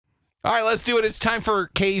All right, let's do it. It's time for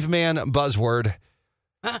Caveman Buzzword.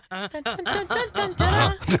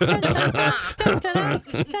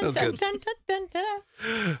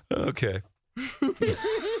 Okay.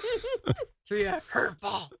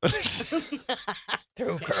 Curveball.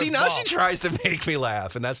 See, now she tries to make me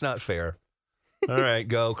laugh, and that's not fair. All right,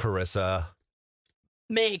 go, Carissa.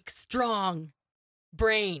 Make strong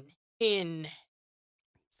brain in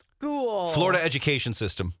school. Florida education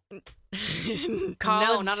system. College?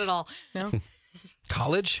 No, not at all. No.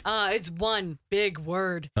 College? It's one big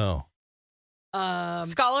word. Oh.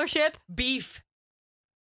 Scholarship? Beef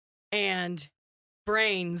and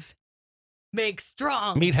brains make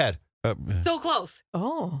strong. Meathead. So close.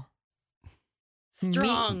 Oh.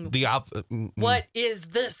 Strong. What is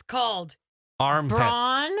this called? Arm.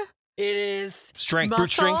 Brawn? It is Strength.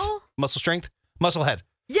 Brute strength. Muscle? Muscle strength. Muscle head.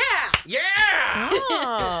 yeah. Yeah!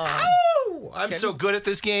 Oh. Ow! I'm so good at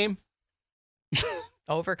this game.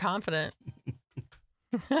 Overconfident.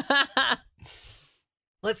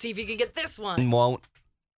 Let's see if you can get this one. Won't.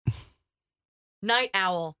 Night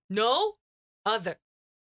owl. No. Other.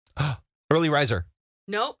 Early riser.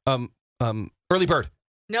 Nope. Early bird.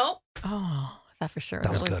 Nope. Oh, that for sure.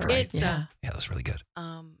 That was really good, good. right? It's Yeah, that was really good.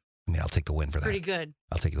 I mean, I'll take the win for that. pretty good.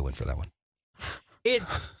 I'll take the win for that one.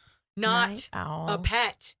 It's not Night owl. a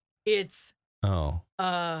pet. It's Oh.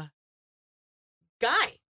 a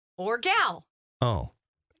guy or gal. Oh.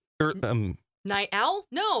 Night owl?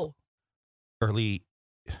 No. Early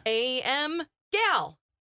AM gal.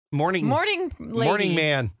 morning. Morning lady. Morning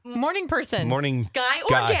man. Morning person. Morning Guy or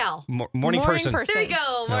guy. gal. Morning person. There you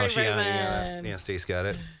go. Morning person. Yeah, Stace got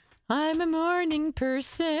it. I'm a morning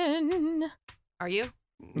person. Are you?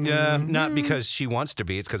 Yeah, not because she wants to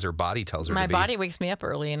be. It's because her body tells her My to be. body wakes me up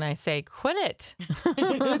early and I say, quit it.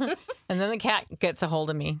 And then the cat gets a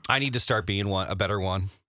hold of me. I need to start being a better one.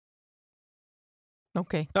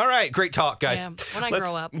 Okay. All right, great talk, guys. Yeah, when I Let's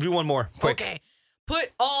grow up. do one more, quick. Okay.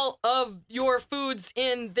 Put all of your foods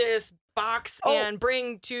in this box and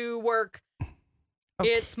bring to work. Okay.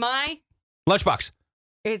 It's my Lunchbox.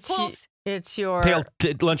 close. It's your Pail.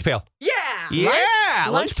 Lunch pail. Yeah. Yeah,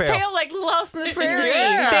 lunch pail like Little House on the Prairie.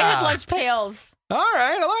 Yeah. They had lunch pails. All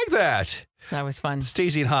right, I like that. That was fun.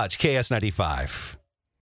 Staci and Hutch, KS95.